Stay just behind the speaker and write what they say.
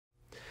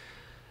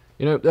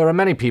You know, there are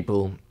many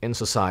people in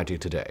society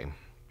today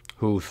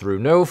who, through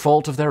no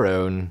fault of their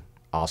own,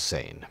 are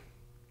sane.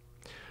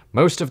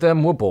 Most of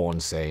them were born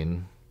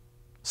sane.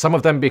 Some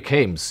of them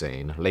became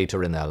sane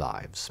later in their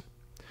lives.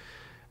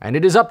 And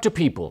it is up to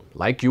people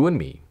like you and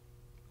me,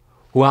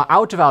 who are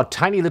out of our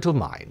tiny little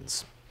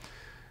minds,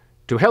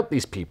 to help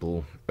these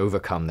people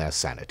overcome their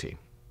sanity.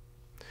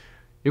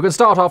 You can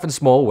start off in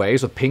small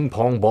ways with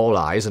ping-pong ball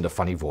eyes and a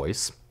funny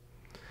voice.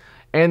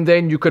 And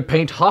then you could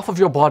paint half of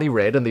your body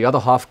red and the other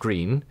half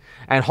green,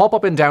 and hop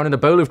up and down in a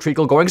bowl of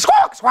treacle going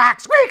squawk,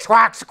 squawk, squeak,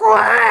 squawk,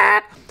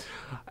 squawk.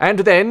 And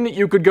then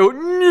you could go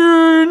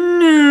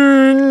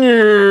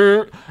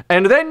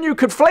and then you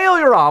could flail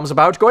your arms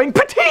about going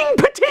pating,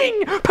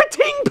 pating,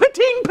 pating,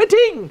 pating,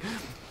 pating.